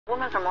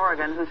Woman from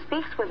Oregon who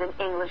speaks with an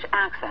English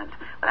accent.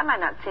 Well, that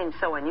might not seem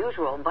so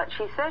unusual, but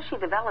she says she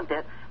developed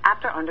it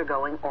after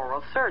undergoing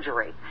oral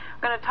surgery.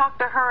 We're going to talk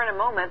to her in a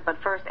moment, but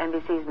first,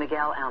 NBC's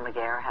Miguel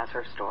Almaguer has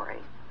her story.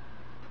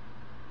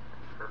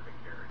 Perfect,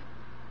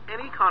 Karen.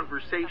 Any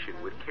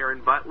conversation with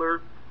Karen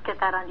Butler Get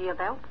that under your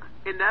belt?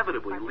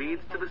 inevitably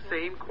leads to the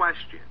same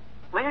question.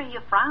 Where are you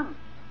from?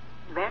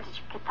 Where did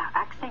you get that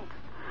accent?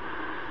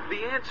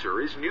 The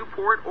answer is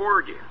Newport,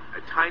 Oregon,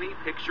 a tiny,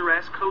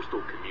 picturesque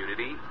coastal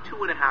community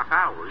 2.5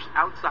 hours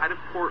outside of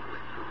Portland.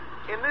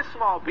 In this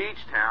small beach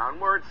town,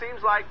 where it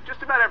seems like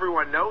just about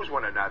everyone knows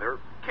one another,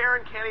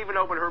 Karen can't even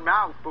open her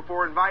mouth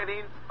before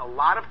inviting a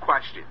lot of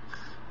questions.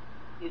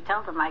 You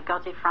tell them I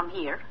got it from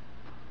here.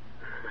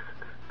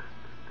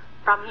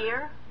 From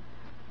here?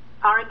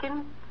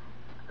 Oregon?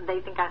 They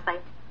think I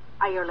say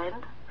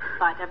Ireland,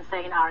 but I'm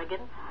saying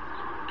Oregon.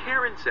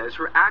 Karen says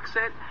her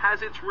accent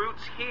has its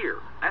roots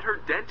here, at her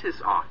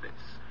dentist's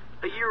office.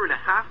 1.5 years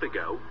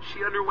ago,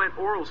 she underwent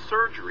oral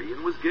surgery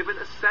and was given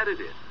a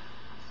sedative.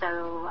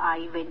 So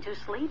I went to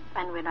sleep,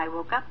 and when I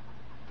woke up,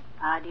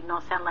 I did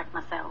not sound like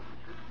myself.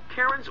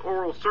 Karen's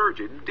oral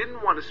surgeon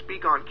didn't want to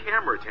speak on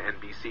camera to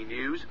NBC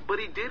News, but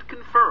he did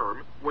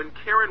confirm when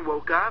Karen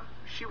woke up,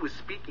 she was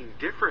speaking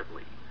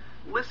differently.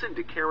 Listen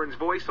to Karen's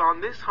voice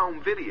on this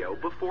home video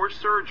before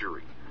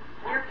surgery.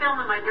 You're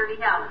filming my dirty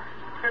house.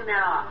 Turn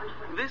that off.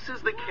 This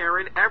is the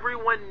Karen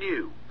everyone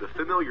knew, the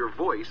familiar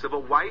voice of a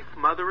wife,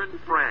 mother, and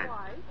friend.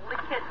 The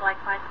kids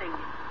like my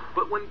singing.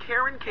 But when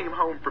Karen came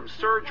home from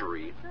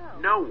surgery,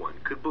 no one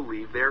could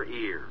believe their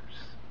ears.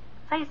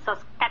 Say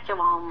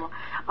Saskatchewan,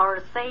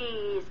 or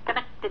say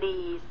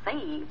Schenectady,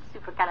 say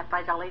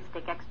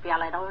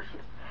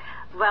supercalifragilisticexpialidocious.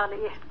 Well,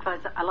 it was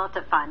a lot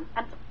of fun,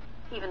 and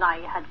even I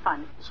had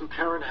fun. So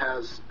Karen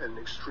has an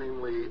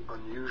extremely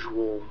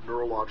unusual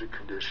neurologic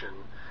condition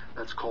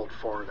that's called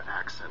foreign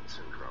accent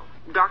syndrome.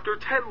 Dr.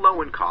 Ted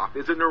Lowenkoff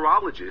is a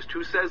neurologist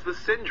who says the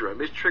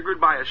syndrome is triggered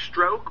by a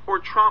stroke or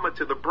trauma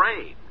to the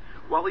brain.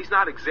 While he's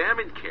not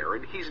examined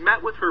Karen, he's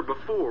met with her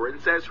before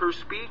and says her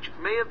speech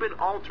may have been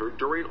altered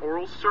during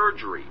oral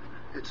surgery.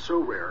 It's so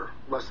rare,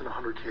 less than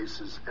 100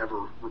 cases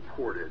ever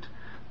reported,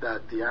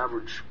 that the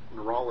average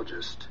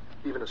neurologist,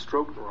 even a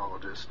stroke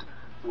neurologist,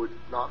 would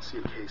not see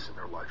a case in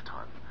their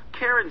lifetime.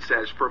 Karen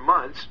says for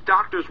months,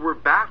 doctors were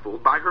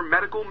baffled by her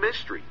medical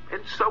mystery,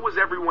 and so was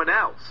everyone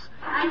else.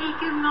 Hi,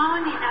 good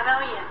morning. How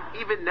are you?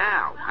 Even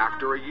now,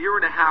 after 1.5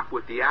 years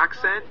with the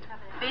accent,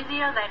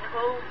 Busier than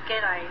all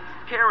get out.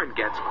 Karen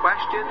gets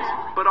questions,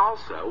 but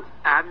also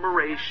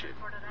admiration.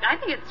 I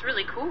think it's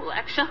really cool,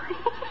 actually.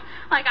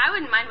 Like, I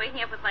wouldn't mind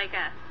waking up with, like,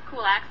 a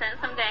cool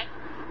accent someday.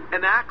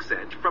 An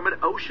accent from an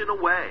ocean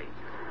away.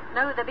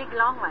 No, the big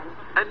long one.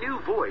 A new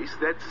voice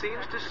that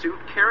seems to suit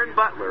Karen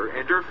Butler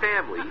and her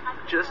family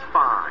just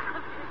fine.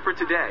 For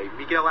today,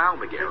 Miguel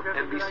Almaguer,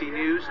 NBC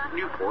News,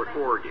 Newport,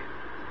 Oregon.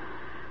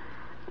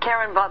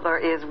 Karen Butler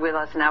is with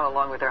us now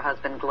along with her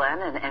husband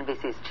Glenn, and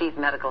NBC's chief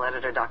medical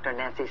editor Dr.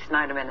 Nancy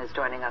Snyderman is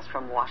joining us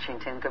from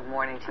Washington. Good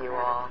morning to you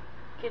all.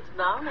 Good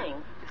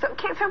morning. So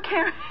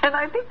Karen,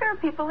 I think there are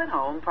people at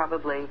home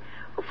probably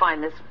who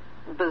find this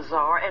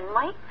bizarre and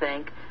might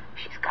think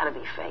she's got to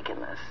be faking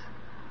this.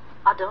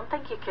 I don't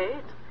think you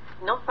could.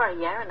 Not for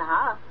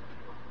 1.5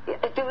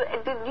 years.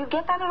 Did you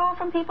get that at all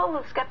from people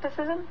with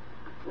skepticism?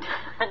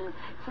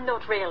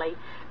 Not really.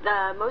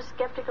 The most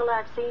skeptical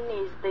I've seen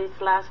is this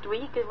last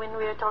week when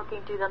we were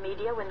talking to the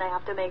media, when they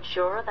have to make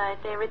sure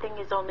that everything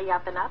is only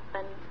up and up.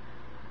 And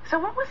so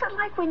what was it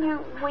like when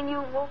you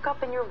woke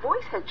up and your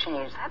voice had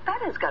changed?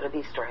 That has got to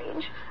be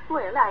strange.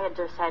 Well, I had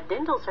just had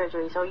dental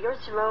surgery, so you're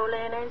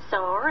swollen and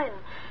sore, and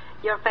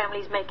your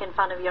family's making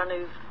fun of your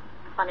new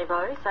funny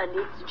voice, and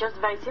it's just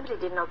very simply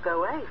did not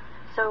go away.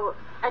 So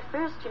at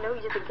first,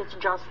 you think it's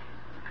just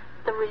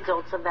the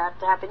results of that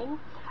happening.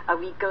 A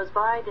week goes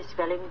by, the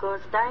swelling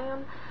goes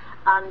down,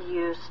 and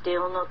you're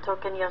still not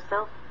talking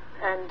yourself.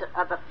 And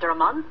after a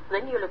month,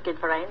 then you're looking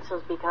for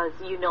answers because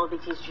you know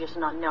this is just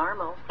not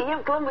normal.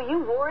 Yeah, Glenn, were you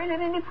worried at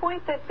any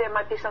point that there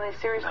might be something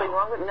seriously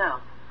wrong with it? No.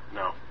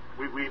 No.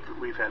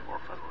 We've had more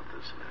fun with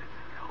this than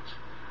anything else.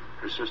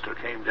 Her sister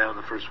came down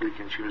the first week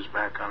and she was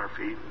back on her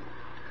feet and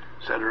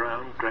sat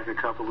around, drank a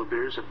couple of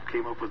beers, and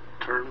came up with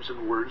terms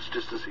and words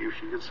just to see if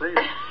she could say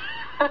it.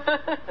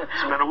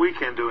 Spent a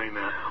weekend doing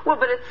that. Well,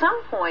 but at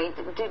some point,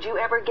 did you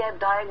ever get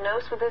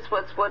diagnosed with this?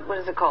 What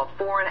is it called?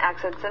 Foreign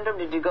accent syndrome?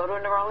 Did you go to a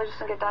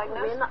neurologist and get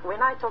diagnosed?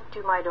 When I talked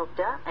to my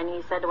doctor, and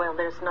he said, well,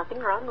 there's nothing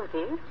wrong with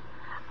you,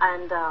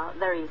 and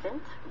there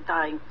isn't.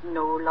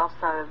 No loss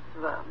of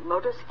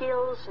motor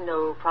skills,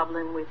 no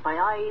problem with my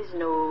eyes,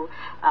 no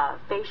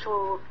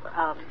facial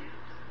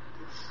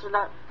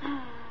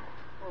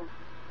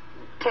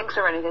tics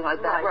or anything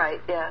like that.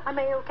 Right, yeah. I'm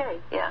okay.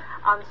 Yeah.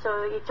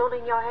 So it's all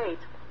in your head.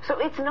 So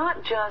it's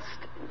not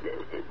just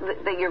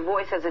that your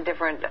voice has a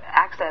different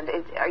accent.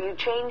 Are you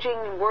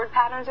changing word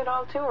patterns at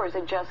all, too, or is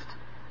it just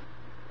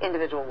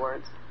individual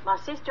words? My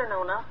sister,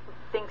 Nona,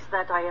 thinks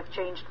that I have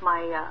changed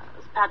my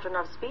pattern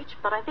of speech,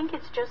 but I think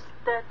it's just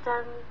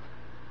that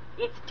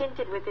it's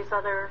tinted with this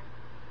other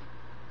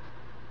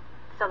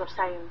other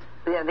sound.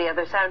 Yeah, the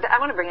other sound. I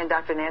want to bring in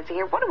Dr. Nancy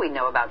here. What do we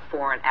know about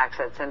foreign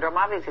accent syndrome?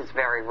 Obviously, it's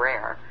very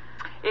rare.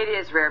 It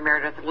is rare,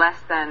 Meredith, less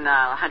than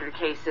 100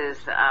 cases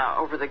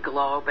over the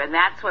globe, and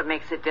that's what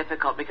makes it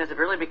difficult because it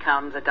really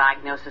becomes a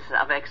diagnosis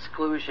of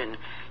exclusion.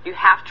 You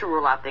have to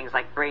rule out things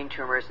like brain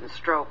tumors and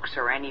strokes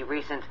or any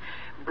recent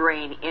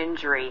brain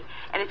injury.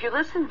 And if you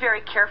listen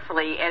very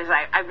carefully, as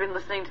I've been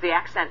listening to the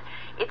accent,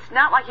 it's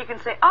not like you can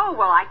say, oh,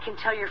 well, I can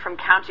tell you're from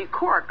County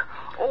Cork,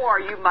 or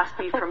you must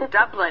be from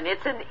Dublin.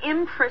 It's an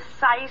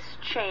imprecise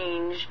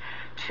change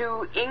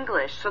to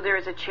English. So there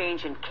is a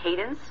change in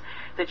cadence,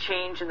 the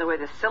change in the way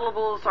the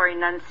syllables are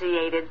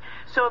enunciated.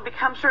 So it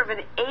becomes sort of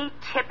an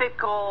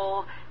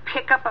atypical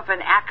pickup of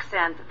an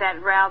accent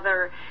that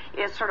rather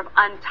is sort of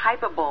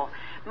untypable.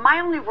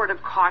 My only word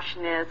of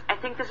caution is I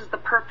think this is the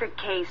perfect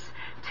case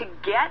to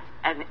get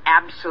an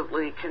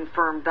absolutely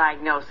confirmed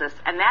diagnosis,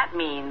 and that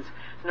means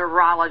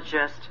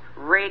neurologist,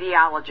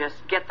 radiologist,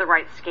 get the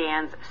right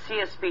scans, see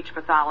a speech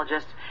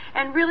pathologist,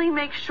 and really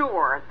make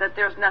sure that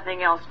there's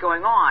nothing else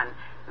going on.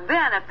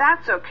 Then, if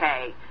that's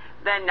okay,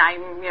 then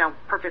I'm,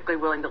 perfectly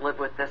willing to live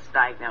with this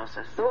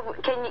diagnosis. Well,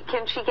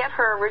 can she get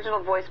her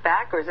original voice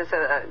back, or is this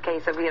a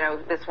case of,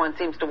 this one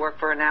seems to work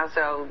for her now,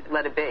 so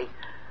let it be?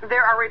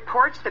 There are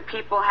reports that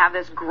people have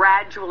this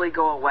gradually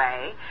go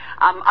away.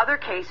 Other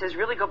cases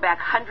really go back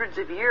hundreds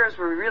of years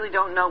where we really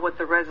don't know what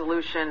the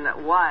resolution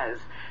was.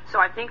 So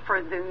I think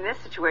in this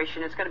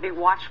situation, it's going to be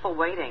watchful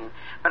waiting.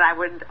 But I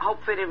would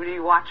hope that it would be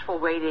watchful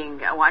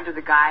waiting under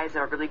the guise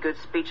of a really good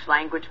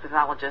speech-language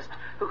pathologist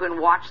who can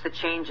watch the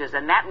changes.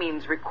 And that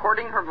means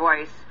recording her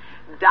voice,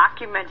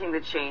 documenting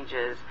the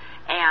changes,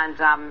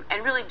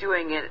 and really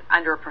doing it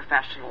under a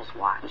professional's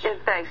watch.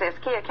 Thanks. Yes,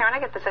 Kia. Karen, I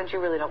get the sense you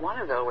really don't want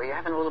to go where you're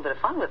having a little bit of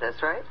fun with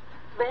this, right?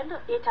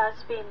 Well, it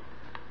has been,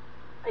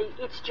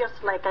 it's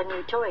just like a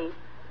new toy,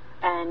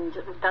 and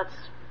that's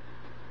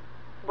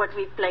what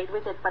we've played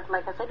with it. But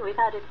like I said, we've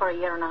had it for a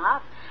year and a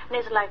half, and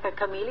it's like a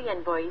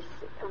chameleon voice.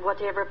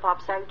 Whatever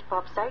pops out,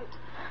 pops out.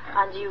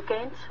 And you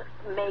can't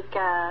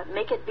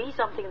make it be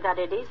something that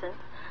it isn't.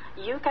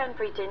 You can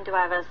pretend to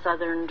have a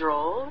southern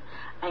drawl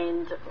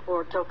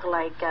or talk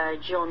like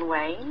John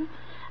Wayne,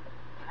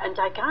 and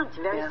I can't.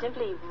 Very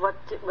simply,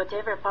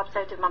 whatever pops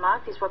out of my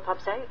mouth is what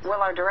pops out.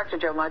 Well, our director,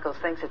 Joe Michaels,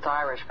 thinks it's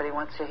Irish, but he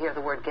wants to hear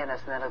the word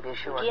Guinness, and then he'll be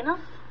sure. Guinness?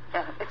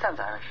 Yeah, it sounds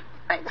Irish.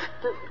 Thanks.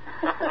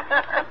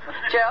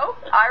 Joe,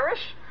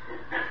 Irish?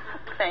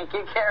 Thank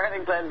you, Karen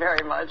and Glenn,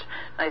 very much.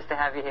 Nice to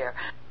have you here.